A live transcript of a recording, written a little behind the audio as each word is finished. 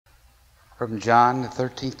From John, the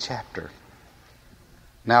 13th chapter.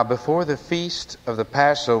 Now before the feast of the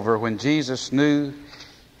Passover, when Jesus knew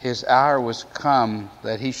his hour was come,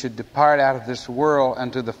 that he should depart out of this world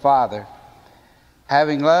unto the Father,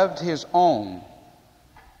 having loved his own,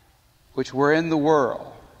 which were in the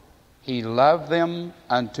world, he loved them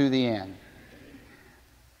unto the end.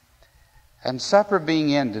 And supper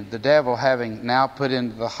being ended, the devil having now put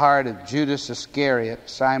into the heart of Judas Iscariot,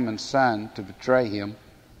 Simon's son, to betray him,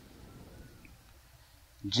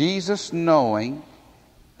 Jesus, knowing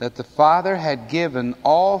that the Father had given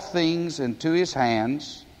all things into his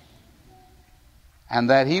hands,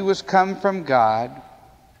 and that he was come from God,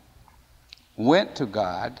 went to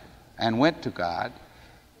God,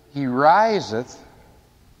 he riseth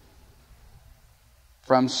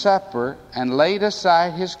from supper, and laid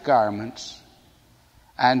aside his garments,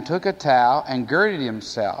 and took a towel, and girded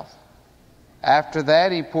himself. After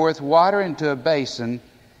that he poureth water into a basin,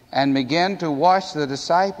 and began to wash the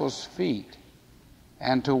disciples' feet,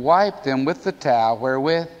 and to wipe them with the towel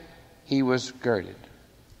wherewith he was girded.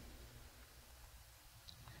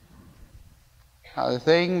 Now, the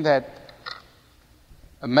thing that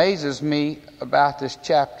amazes me about this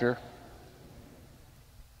chapter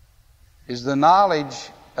is the knowledge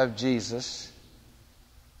of Jesus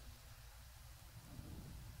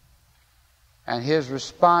and his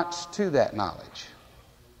response to that knowledge.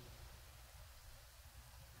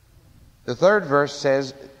 The third verse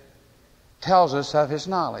tells us of his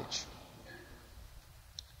knowledge.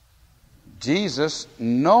 Jesus,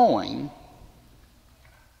 knowing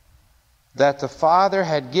that the Father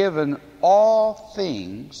had given all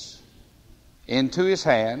things into his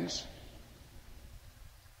hands,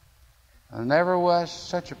 there never was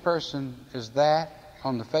such a person as that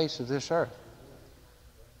on the face of this earth.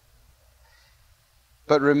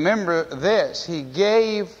 But remember this, he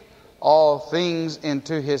gave all things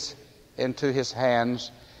into his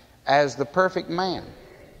hands as the perfect man.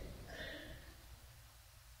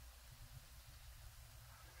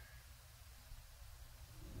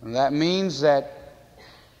 And that means that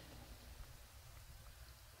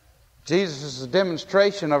Jesus is a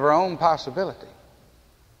demonstration of our own possibility.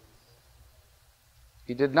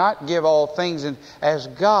 He did not give all things, and as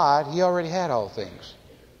God, he already had all things.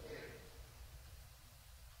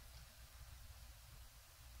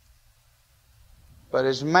 But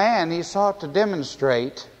as man, he sought to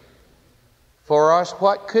demonstrate for us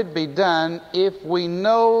what could be done if we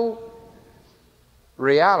know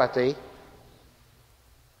reality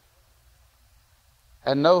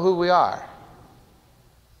and know who we are.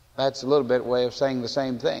 That's a little bit way of saying the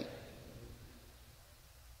same thing.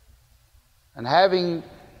 And having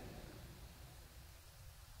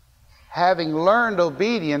learned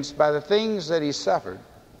obedience by the things that he suffered,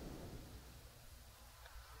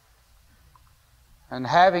 and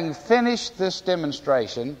having finished this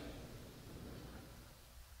demonstration,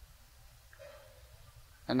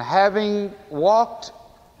 and having walked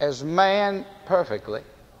as man perfectly,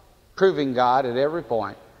 proving God at every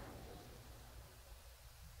point,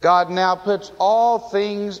 God now puts all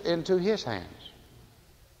things into his hands.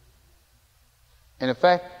 In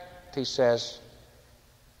effect, he says,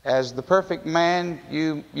 as the perfect man,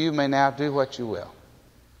 you may now do what you will.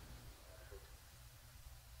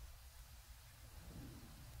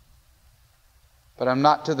 But I'm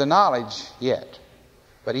not to the knowledge yet.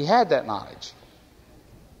 But he had that knowledge.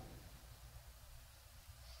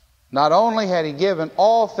 Not only had he given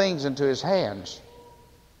all things into his hands,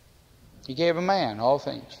 he gave a man all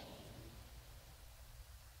things.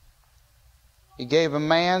 He gave a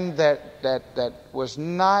man that was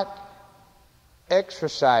not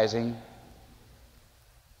exercising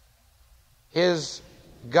his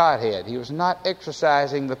Godhead. He was not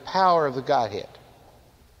exercising the power of the Godhead.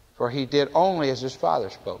 For he did only as his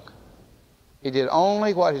Father spoke. He did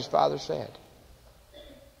only what his Father said.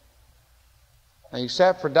 And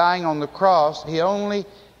except for dying on the cross, he only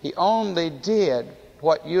did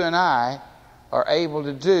what you and I are able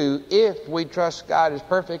to do if we trust God as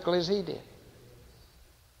perfectly as he did.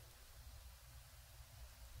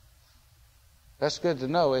 That's good to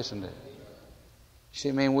know, isn't it?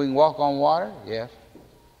 You mean we can walk on water? Yes.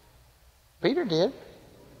 Peter did.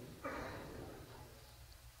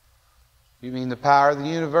 You mean the power of the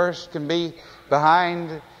universe can be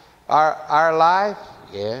behind our life?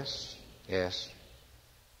 Yes, yes.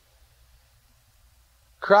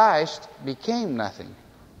 Christ became nothing.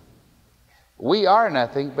 We are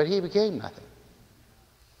nothing, but he became nothing.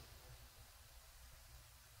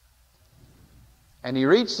 And he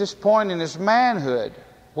reached this point in his manhood,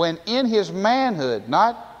 when in his manhood,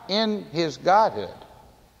 not in his godhood,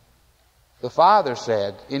 the Father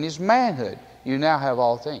said, in his manhood, you now have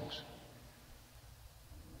all things.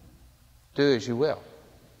 Do as you will.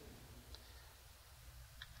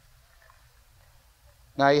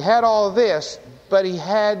 Now he had all of this, but he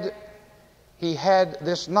had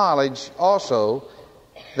this knowledge also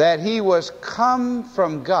that he was come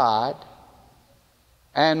from God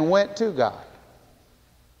and went to God.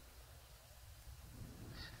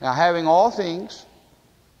 Now, having all things,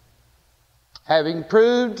 having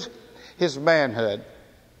proved his manhood,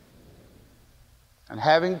 and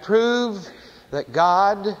having proved that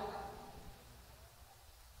God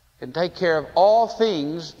can take care of all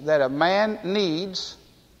things that a man needs,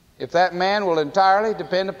 if that man will entirely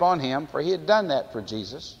depend upon him, for he had done that for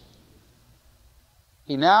Jesus.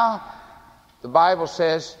 He now, the Bible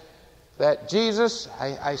says that Jesus,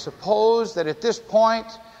 I suppose that at this point,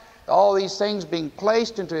 all these things being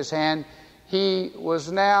placed into his hand, it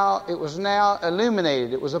was now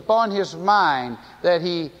illuminated. It was upon his mind that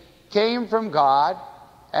he came from God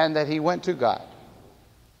and that he went to God.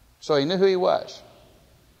 So he knew who he was.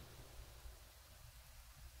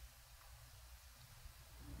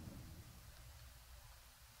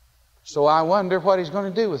 So I wonder what he's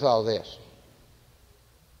going to do with all this.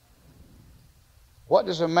 What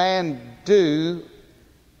does a man do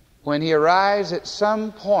when he arrives at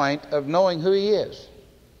some point of knowing who he is?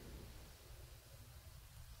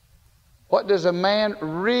 What does a man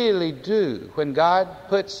really do when God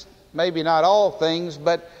puts maybe not all things,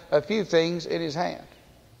 but a few things in his hand?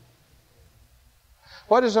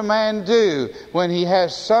 What does a man do when he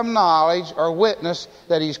has some knowledge or witness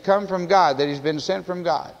that he's come from God, that he's been sent from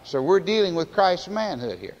God? So we're dealing with Christ's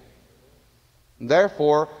manhood here.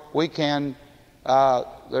 Therefore, we can,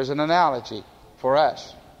 there's an analogy for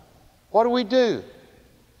us. What do?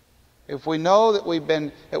 If we know that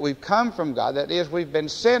we've come from God, that is, we've been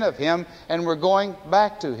sent of Him and we're going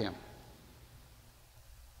back to Him.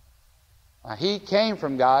 Now, He came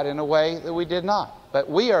from God in a way that we did not, but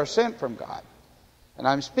we are sent from God. And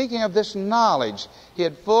I'm speaking of this knowledge. He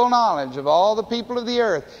had full knowledge of all the people of the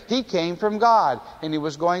earth. He came from God, and he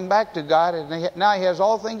was going back to God, and now he has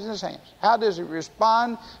all things in his hands. How does he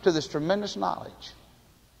respond to this tremendous knowledge?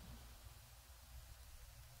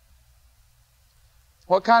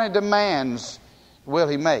 What kind of demands will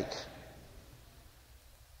he make?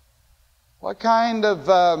 What kind of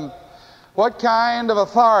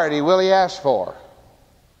authority will he ask for?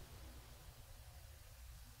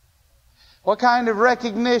 What kind of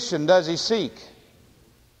recognition does he seek?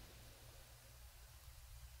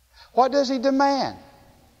 What does he demand?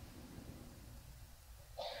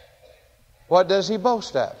 What does he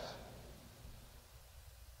boast of?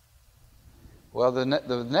 Well,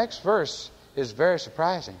 the next verse is very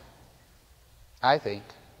surprising, I think.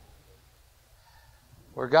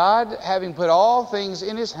 Where God, having put all things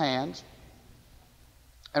in His hands,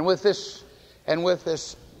 and with this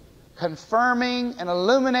confirming and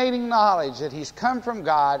illuminating knowledge that He's come from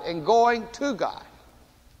God and going to God,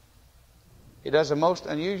 He does a most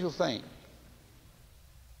unusual thing.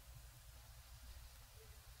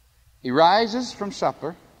 He rises from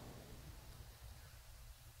supper,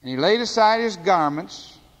 and He laid aside His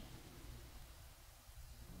garments.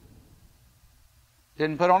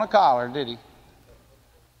 Didn't put on a collar, did He?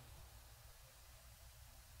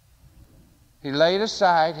 He laid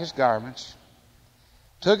aside His garments,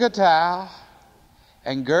 took a towel,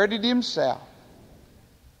 and girded himself.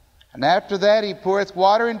 And after that he poureth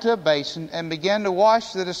water into a basin, and began to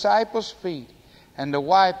wash the disciples' feet, and to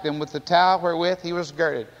wipe them with the towel wherewith he was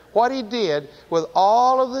girded. What he did with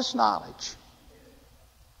all of this knowledge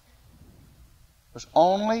was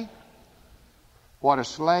only what a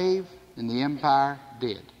slave in the empire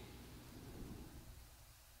did.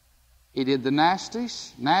 He did the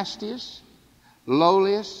nastiest,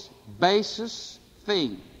 lowliest, basest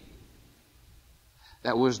thing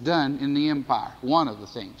that was done in the empire. One of the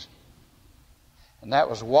things. And that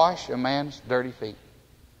was wash a man's dirty feet.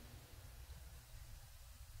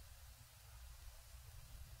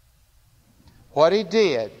 What he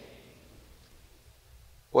did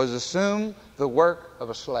was assume the work of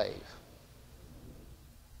a slave.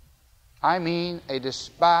 I mean a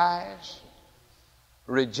despised,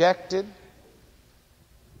 rejected,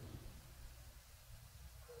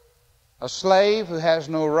 a slave who has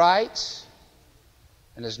no rights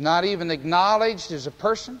and is not even acknowledged as a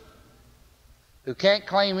person, who can't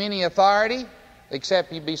claim any authority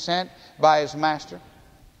except he be sent by his master.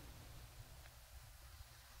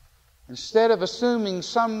 Instead of assuming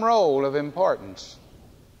some role of importance,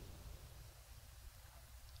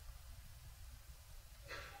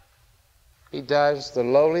 he does the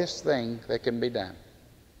lowliest thing that can be done.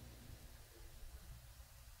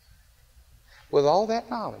 With all that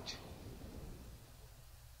knowledge.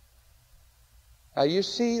 Now you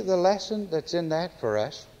see the lesson that's in that for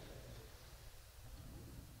us.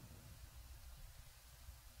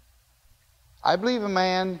 I believe a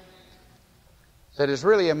man that is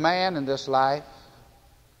really a man in this life,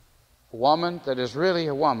 a woman that is really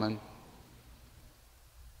a woman,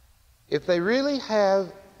 if they really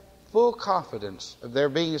have full confidence of their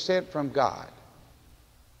being sent from God,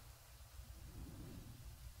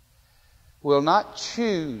 will not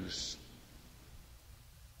choose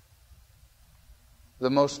the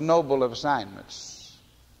most noble of assignments.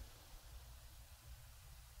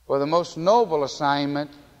 For the most noble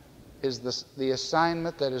assignment is the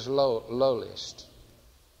assignment that is lowliest.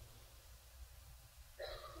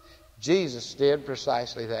 Jesus did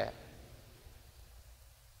precisely that.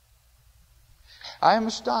 I am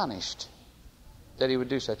astonished that he would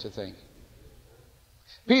do such a thing.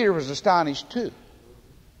 Peter was astonished too.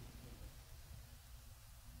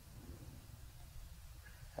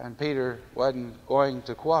 And Peter wasn't going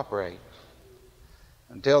to cooperate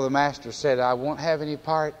until the master said, I won't have any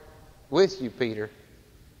part with you, Peter,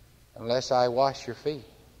 unless I wash your feet.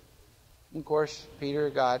 And of course, Peter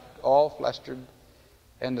got all flustered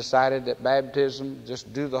and decided that baptism,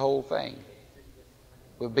 just do the whole thing,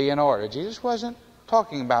 would be in order. Jesus wasn't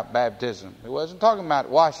talking about baptism. He wasn't talking about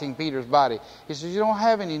washing Peter's body. He says, you don't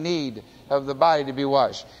have any need of the body to be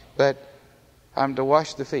washed, but I'm to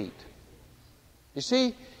wash the feet. You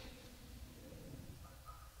see,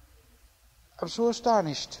 I'm so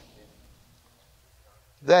astonished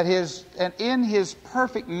that in his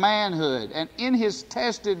perfect manhood and in his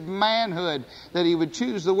tested manhood that he would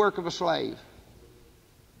choose the work of a slave.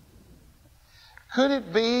 Could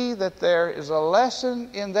it be that there is a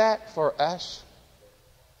lesson in that for us?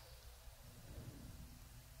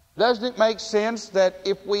 Doesn't it make sense that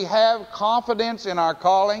if we have confidence in our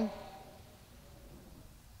calling,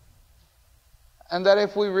 and that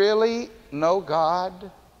if we really know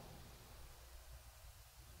God,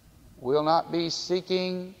 we'll not be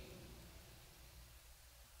seeking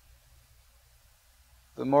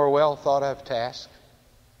the more well thought of task?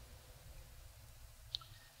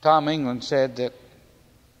 Tom England said that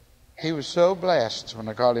he was so blessed when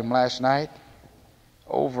I called him last night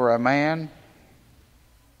over a man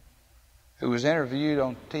who was interviewed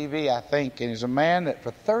on TV, I think, and he's a man that for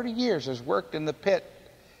 30 years has worked in the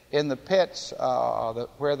pits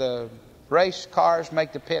where the race cars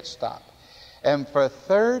make the pit stop. And for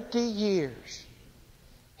 30 years,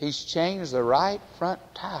 he's changed the right front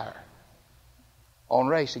tire on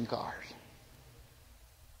racing cars.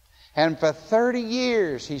 And for 30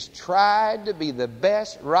 years, he's tried to be the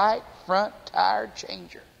best right front tire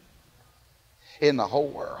changer in the whole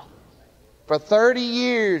world. For 30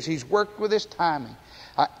 years, he's worked with his timing.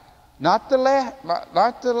 Not the left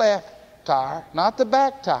tire, not the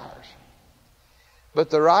back tires, but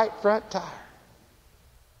the right front tire.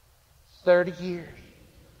 30 years.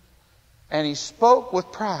 And he spoke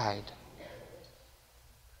with pride.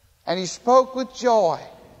 And he spoke with joy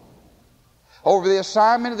over the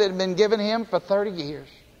assignment that had been given him for 30 years.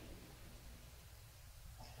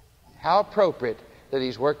 How appropriate that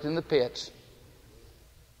he's worked in the pits.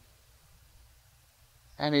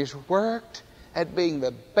 And he's worked at being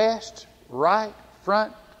the best right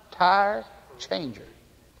front tire changer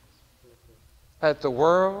that the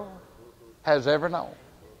world has ever known.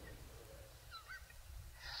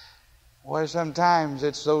 Well, sometimes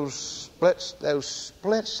it's those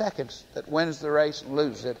split seconds that wins the race and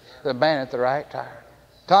loses it, the man at the right tire.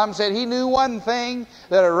 Tom said he knew one thing,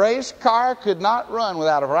 that a race car could not run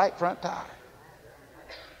without a right front tire.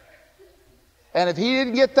 And if he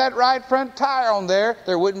didn't get that right front tire on there,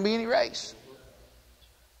 there wouldn't be any race.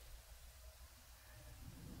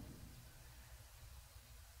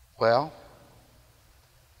 Well,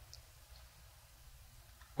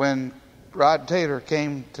 when Rod Taylor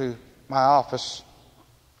came to my office,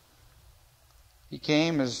 he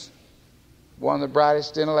came as one of the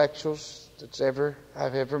brightest intellectuals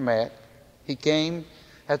I've ever met. He came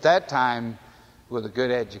at that time with a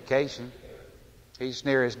good education. He's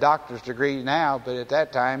near his doctor's degree now, but at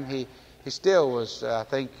that time he still was, I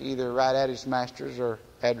think, either right at his master's or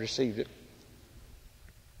had received it.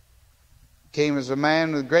 Came as a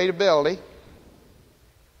man with great ability.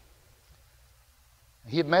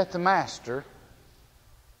 He had met the master,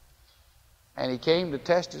 and he came to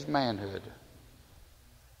test his manhood.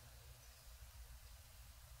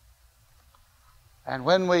 And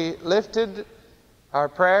when we lifted our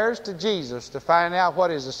prayers to Jesus to find out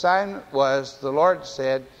what his assignment was, the Lord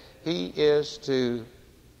said he is to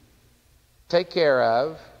take care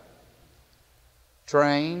of,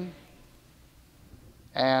 train,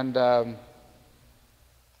 and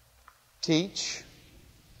teach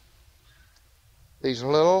these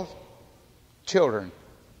little children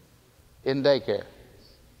in daycare.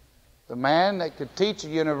 The man that could teach a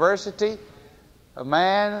university, a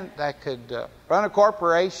man that could run a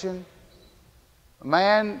corporation, a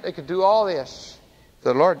man that could do all this.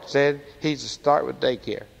 The Lord said He's to start with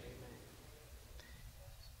daycare.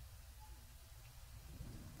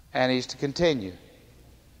 And He's to continue.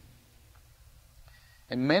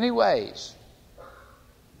 In many ways,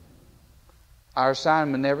 our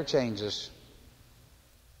assignment never changes.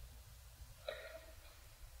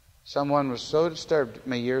 Someone was so disturbed at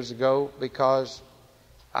me years ago because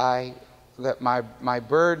my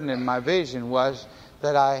burden and my vision was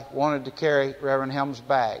that I wanted to carry Reverend Helm's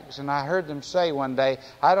bags. And I heard them say one day,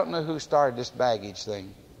 I don't know who started this baggage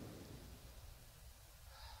thing.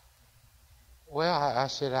 Well, I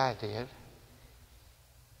said, I did.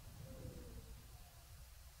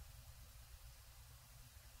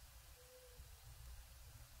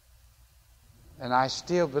 And I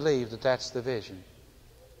still believe that that's the vision.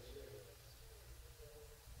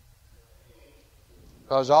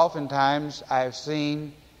 Because oftentimes I've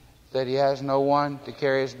seen that he has no one to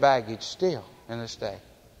carry his baggage still in this day.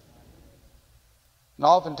 And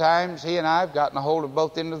oftentimes he and I have gotten a hold of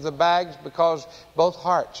both ends of the bags because both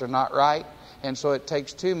hearts are not right. And so it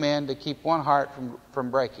takes two men to keep one heart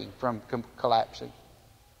from breaking, from collapsing.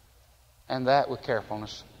 And that with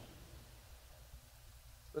carefulness.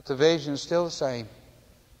 But the vision is still the same.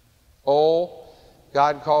 Oh,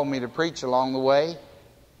 God called me to preach along the way.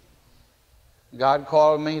 God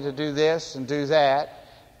called me to do this and do that.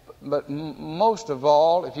 But most of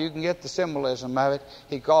all, if you can get the symbolism of it,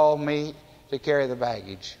 He called me to carry the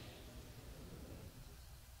baggage.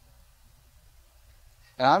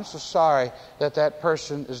 And I'm so sorry that that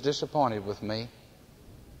person is disappointed with me.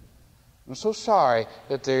 I'm so sorry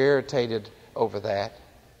that they're irritated over that.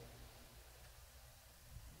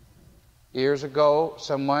 Years ago,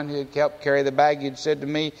 someone who helped carry the baggage said to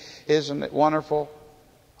me, "Isn't it wonderful?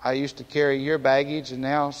 I used to carry your baggage and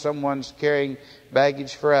now someone's carrying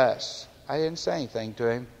baggage for us." I didn't say anything to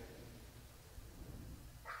him.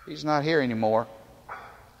 He's not here anymore.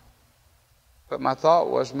 But my thought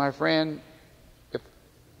was, my friend, if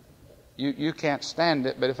you can't stand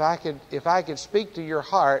it, but if I could speak to your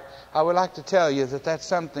heart, I would like to tell you that that's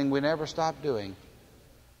something we never stop doing.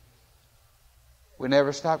 We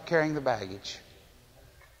never stop carrying the baggage.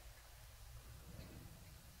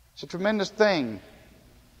 It's a tremendous thing.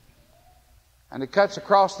 And it cuts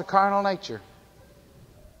across the carnal nature.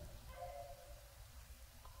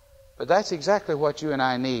 But that's exactly what you and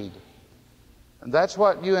I need. And that's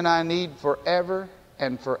what you and I need forever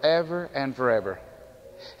and forever and forever.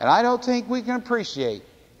 And I don't think we can appreciate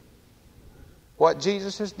what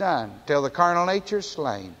Jesus has done till the carnal nature is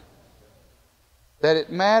slain. That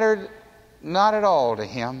it mattered not at all to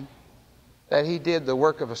Him that He did the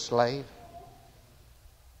work of a slave.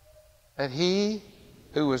 That He,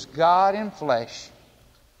 who was God in flesh,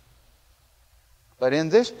 but in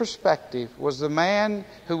this perspective was the man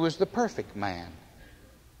who was the perfect man.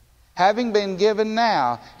 Having been given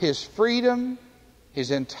now His freedom,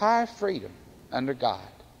 His entire freedom under God,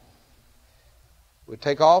 would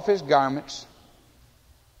take off His garments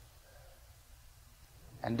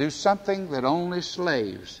and do something that only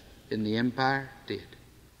slaves in the empire did.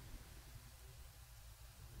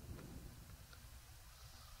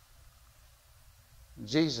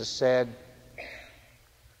 Jesus said,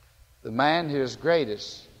 the man who is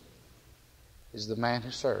greatest is the man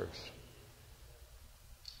who serves.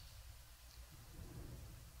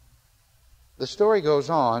 The story goes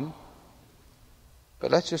on,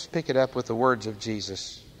 but let's just pick it up with the words of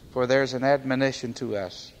Jesus, for there's an admonition to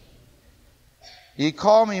us. Ye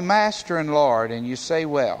call me Master and Lord, and you say,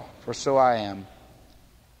 well, for so I am.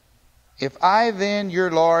 If I then,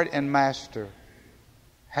 your Lord and Master,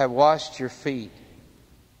 have washed your feet,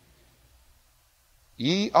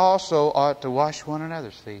 ye also ought to wash one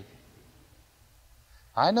another's feet.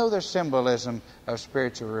 I know there's symbolism of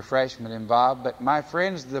spiritual refreshment involved, but my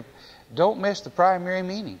friends, don't miss the primary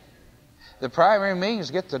meaning. The primary meaning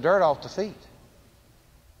is get the dirt off the feet.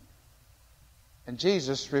 And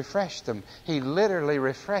Jesus refreshed them. He literally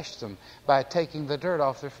refreshed them by taking the dirt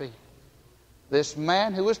off their feet. This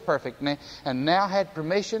man who was perfect and now had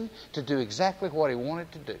permission to do exactly what he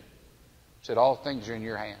wanted to do. Said, all things are in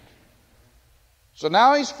your hands. So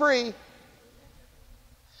now he's free.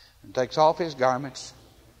 And takes off his garments.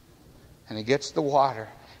 And he gets the water.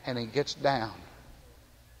 And he gets down.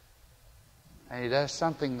 And he does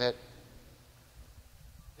something that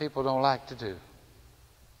people don't like to do.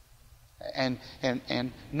 And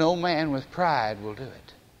no man with pride will do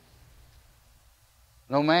it.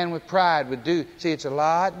 No man with pride would do. See, it's a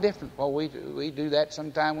lot different. Well, we do that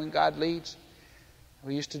sometime when God leads.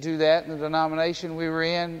 We used to do that in the denomination we were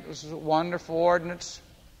in. It was a wonderful ordinance.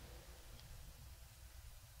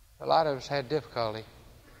 A lot of us had difficulty.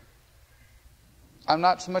 I'm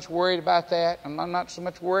not so much worried about that. I'm not so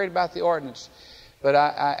much worried about the ordinance. But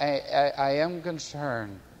I am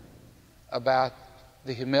concerned about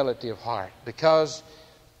the humility of heart. Because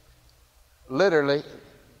literally,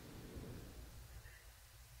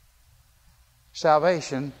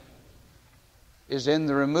 salvation is in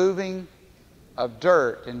the removing of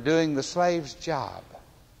dirt and doing the slave's job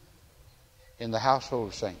in the household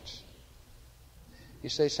of saints. You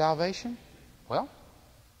say salvation? Well,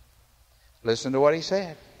 listen to what he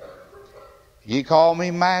said. Ye call me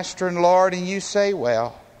Master and Lord, and you say,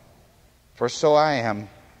 well, for so I am.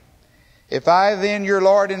 If I then, your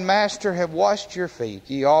Lord and Master, have washed your feet,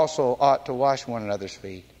 ye also ought to wash one another's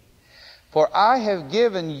feet. For I have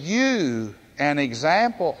given you an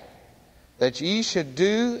example, that ye should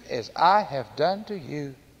do as I have done to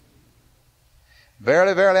you.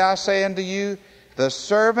 Verily, verily, I say unto you, the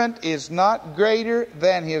servant is not greater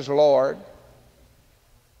than his Lord,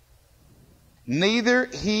 neither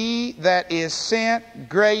he that is sent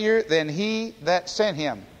greater than he that sent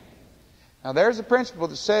him. Now there's a principle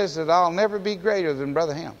that says that I'll never be greater than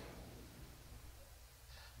Brother Him.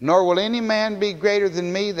 Nor will any man be greater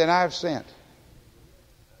than me than I've sent.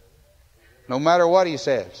 No matter what he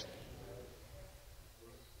says.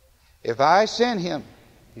 If I send him,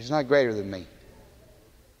 he's not greater than me.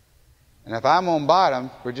 And if I'm on bottom,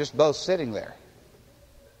 we're just both sitting there.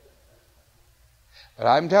 But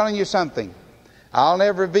I'm telling you something. I'll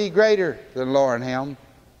never be greater than Lord and him.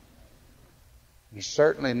 He's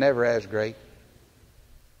certainly never as great.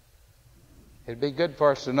 It'd be good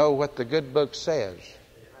for us to know what the good book says.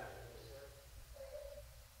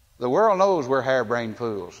 The world knows we're harebrained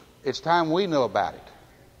fools. It's time we know about it.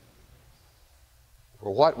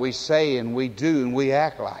 For what we say and we do and we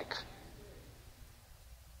act like.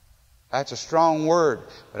 That's a strong word,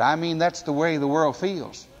 but I mean that's the way the world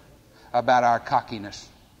feels about our cockiness.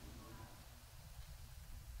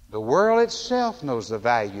 The world itself knows the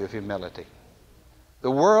value of humility.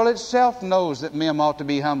 The world itself knows that men ought to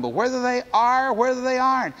be humble. Whether they are or whether they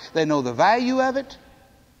aren't, they know the value of it,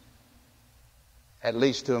 at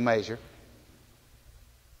least to a measure.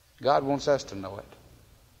 God wants us to know it.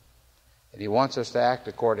 And He wants us to act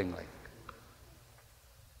accordingly.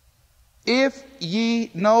 If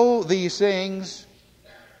ye know these things.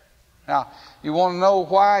 Now, you want to know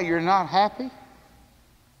why you're not happy?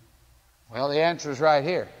 Well, the answer is right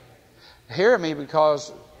here. Hear me,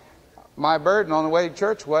 because my burden on the way to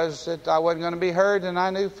church was that I wasn't going to be heard, and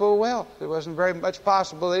I knew full well there wasn't very much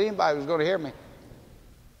possible that anybody was going to hear me.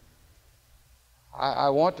 I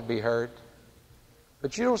want to be heard.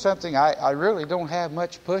 But you know something? I really don't have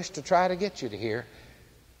much push to try to get you to hear.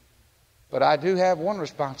 But I do have one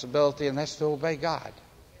responsibility, and that's to obey God.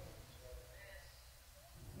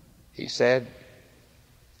 He said,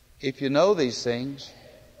 if you know these things,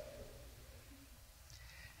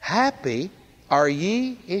 happy are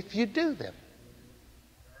ye if you do them.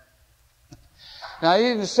 Now, he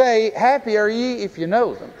didn't say, happy are ye if you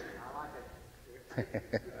know them.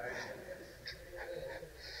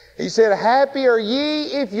 He said, happy are ye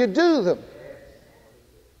if you do them.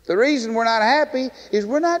 The reason we're not happy is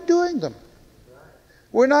we're not doing them.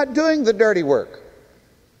 We're not doing the dirty work.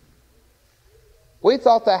 We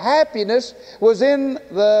thought the happiness was in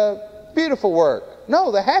the beautiful work.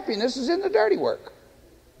 No, the happiness is in the dirty work.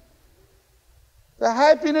 The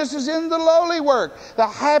happiness is in the lowly work. The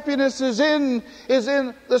happiness is in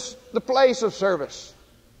the place of service.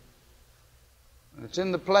 It's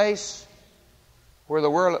in the place where the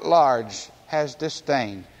world at large has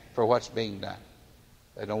disdain for what's being done.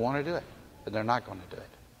 They don't want to do it, but they're not going to do it.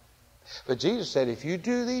 But Jesus said, if you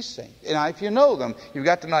do these things, and if you know them, you've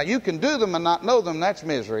got to know. You can do them and not know them, that's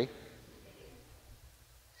misery.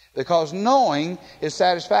 Because knowing is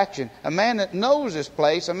satisfaction. A man that knows this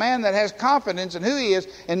place, a man that has confidence in who he is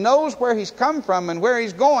and knows where he's come from and where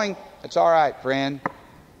he's going, it's all right, friend.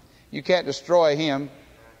 You can't destroy him.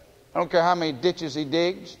 I don't care how many ditches he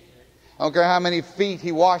digs. I don't care how many feet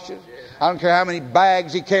he washes. I don't care how many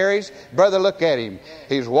bags he carries. Brother, look at him.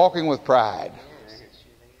 He's walking with pride.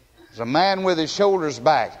 He's a man with his shoulders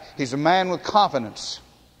back. He's a man with confidence.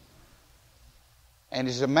 And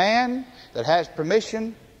he's a man that has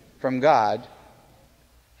permission from God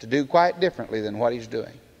to do quite differently than what he's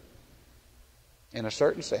doing. In a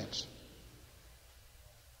certain sense.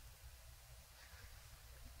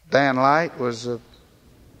 Dan Light was a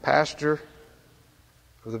pastor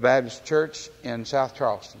of the Baptist Church in South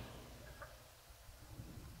Charleston.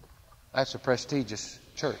 That's a prestigious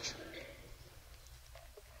church.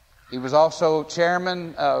 He was also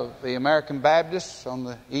chairman of the American Baptists on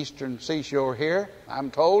the eastern seashore here,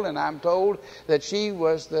 I'm told, and I'm told that she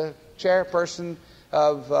was the chairperson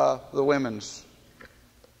of the Women's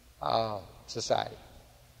Society,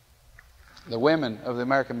 the women of the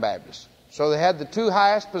American Baptists. So they had the two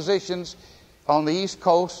highest positions on the East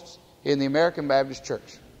Coast in the American Baptist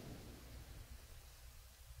Church.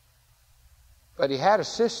 But he had a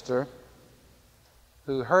sister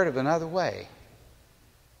who heard of another way.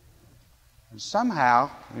 And somehow,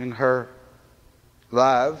 in her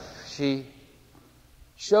love, she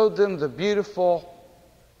showed them the beautiful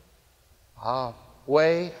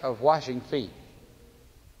way of washing feet.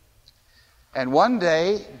 And one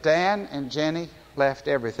day, Dan and Jenny left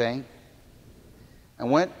everything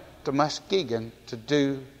and went to Muskegon to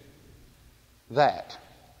do that.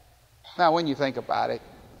 Now, when you think about it,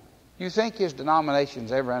 you think his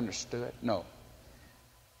denomination's ever understood? No.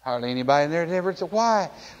 Hardly anybody in there had ever said, why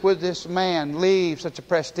would this man leave such a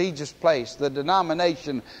prestigious place, the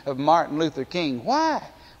denomination of Martin Luther King? Why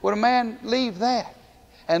would a man leave that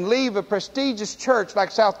and leave a prestigious church like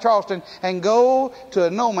South Charleston and go to a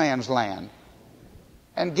no man's land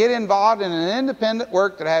and get involved in an independent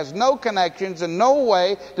work that has no connections and no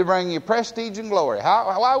way to bring you prestige and glory?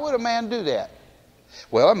 Why would a man do that?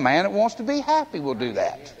 Well, a man that wants to be happy will do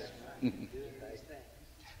that.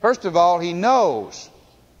 First of all, he knows.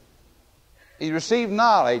 He received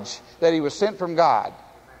knowledge that he was sent from God.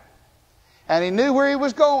 And he knew where he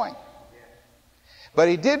was going. But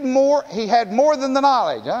he did more, he had more than the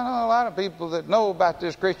knowledge. I know a lot of people that know about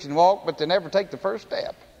this Christian walk, but they never take the first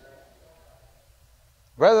step.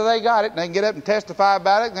 Whether they got it, and they can get up and testify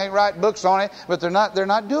about it, and they can write books on it, but they're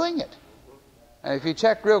not doing it. And if you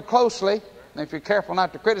check real closely, and if you're careful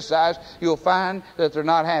not to criticize, you'll find that they're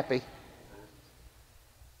not happy.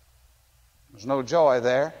 There's no joy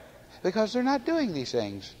there. Because they're not doing these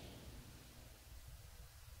things.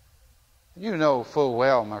 You know full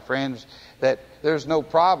well, my friends, that there's no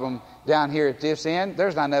problem down here at this end.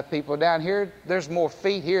 There's not enough people down here. There's more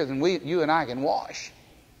feet here than you and I can wash.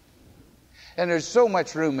 And there's so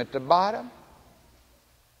much room at the bottom.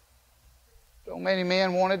 So many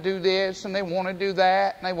men want to do this and they want to do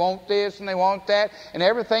that and they want this and they want that. And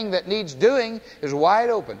everything that needs doing is wide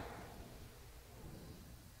open.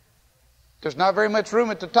 There's not very much room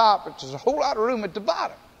at the top, but there's a whole lot of room at the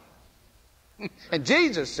bottom. And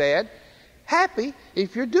Jesus said, happy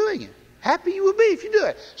if you're doing it. Happy you will be if you do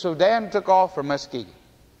it. So Dan took off for Muskegon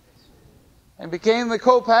and became the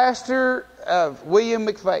co-pastor of William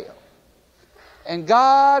McPhail. And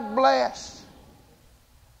God blessed.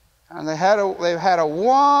 And they've had a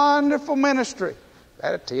wonderful ministry. They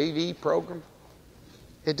had a TV program.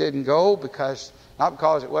 It didn't go not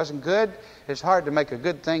because it wasn't good. It's hard to make a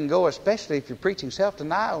good thing go, especially if you're preaching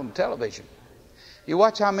self-denial on television. You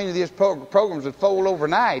watch how many of these programs would fold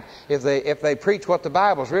overnight if they preach what the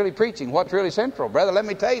Bible's really preaching, what's really central. Brother, let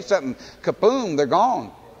me tell you something. Kaboom, they're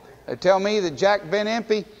gone. They tell me that Jack Ben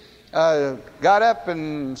Empey got up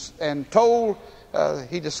and told,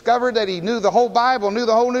 he discovered that he knew the whole Bible, knew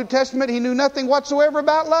the whole New Testament. He knew nothing whatsoever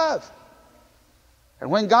about love. And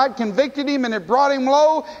when God convicted him and it brought him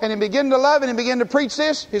low and he began to love and he began to preach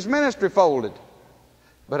this, his ministry folded.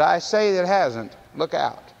 But I say that it hasn't. Look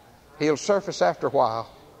out. He'll surface after a while.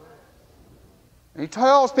 And he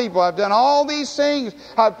tells people, I've done all these things.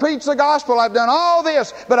 I've preached the gospel. I've done all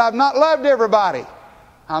this, but I've not loved everybody.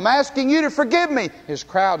 I'm asking you to forgive me. His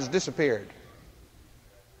crowds disappeared.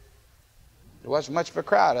 There wasn't much of a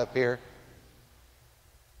crowd up here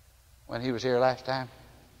when he was here last time.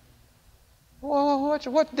 Well,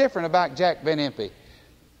 what's different about Jack Ben Empey?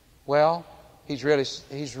 Well, he's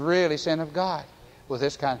really sent of God with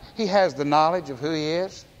this kind. He has the knowledge of who he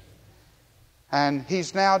is. And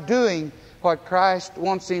he's now doing what Christ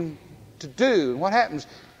wants him to do. And what happens?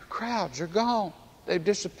 The crowds are gone. They've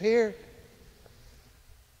disappeared.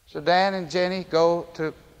 So Dan and Jenny go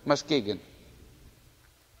to Muskegon.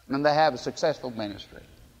 And they have a successful ministry.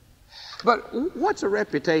 But what's a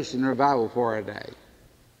reputation revival for a day?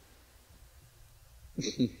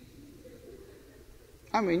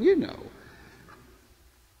 I mean, you know.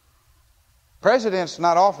 President's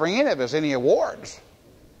not offering any of us any awards.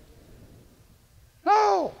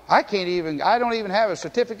 No, I don't even have a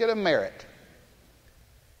certificate of merit.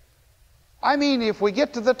 I mean, if we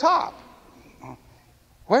get to the top,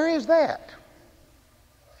 where is that?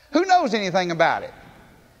 Who knows anything about it?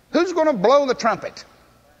 Who's going to blow the trumpet?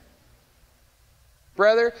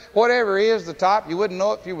 Brother, whatever is the top, you wouldn't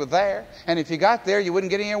know if you were there. And if you got there, you wouldn't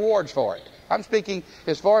get any awards for it. I'm speaking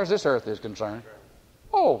as far as this earth is concerned.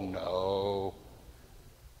 Oh, no.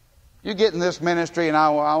 You get in this ministry, and I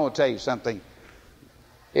will tell you something.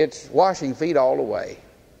 It's washing feet all the way.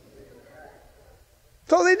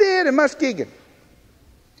 So they did in Muskegon.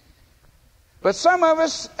 But some of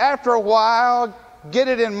us, after a while, get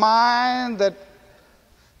it in mind that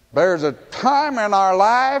there's a time in our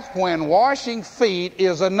life when washing feet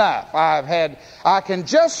is enough. I can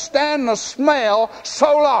just stand the smell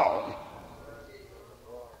so long.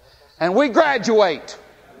 And we graduate.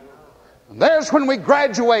 There's when we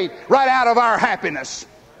graduate right out of our happiness.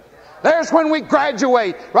 There's when we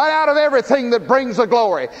graduate right out of everything that brings the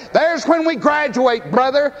glory. There's when we graduate,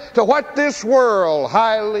 brother, to what this world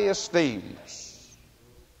highly esteems.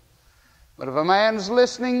 But if a man's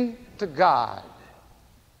listening to God,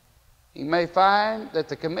 he may find that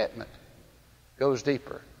the commitment goes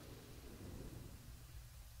deeper.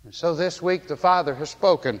 And so this week the Father has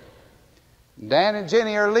spoken. Dan and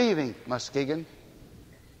Jenny are leaving Muskegon.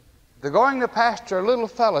 They're going to pastor a little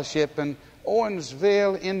fellowship in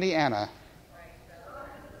Owensville, Indiana,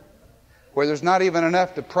 where there's not even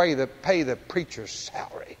enough to pay the preacher's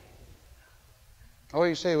salary. Oh,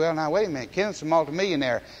 you say, well, now, wait a minute. Kenneth's a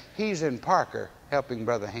multimillionaire. He's in Parker helping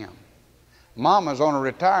Brother Ham. Mama's on a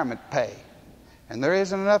retirement pay, and there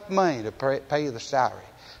isn't enough money to pay the salary.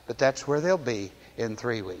 But that's where they'll be in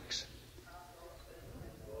 3 weeks.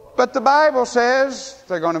 But the Bible says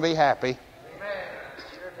they're going to be happy.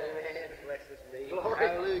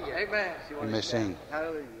 Hallelujah. Amen. You may sing.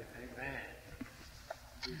 Hallelujah.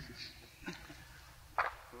 Amen.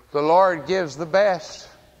 The Lord gives the best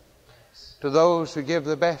to those who give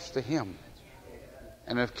the best to Him.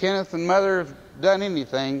 And if Kenneth and Mother have done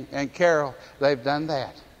anything, and Carol, they've done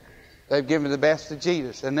that. They've given the best to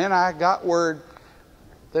Jesus. And then I got word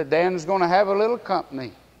that Dan's going to have a little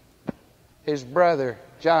company. His brother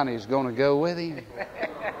Johnny's going to go with him.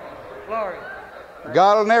 Glory.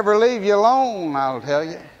 God will never leave you alone, I'll tell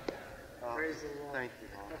you. Thank you.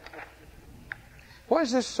 What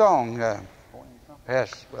is this song?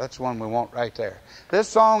 Yes, that's one we want right there. This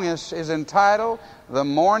song is entitled The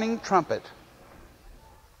Morning Trumpet.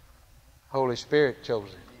 Holy Spirit chose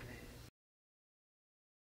it.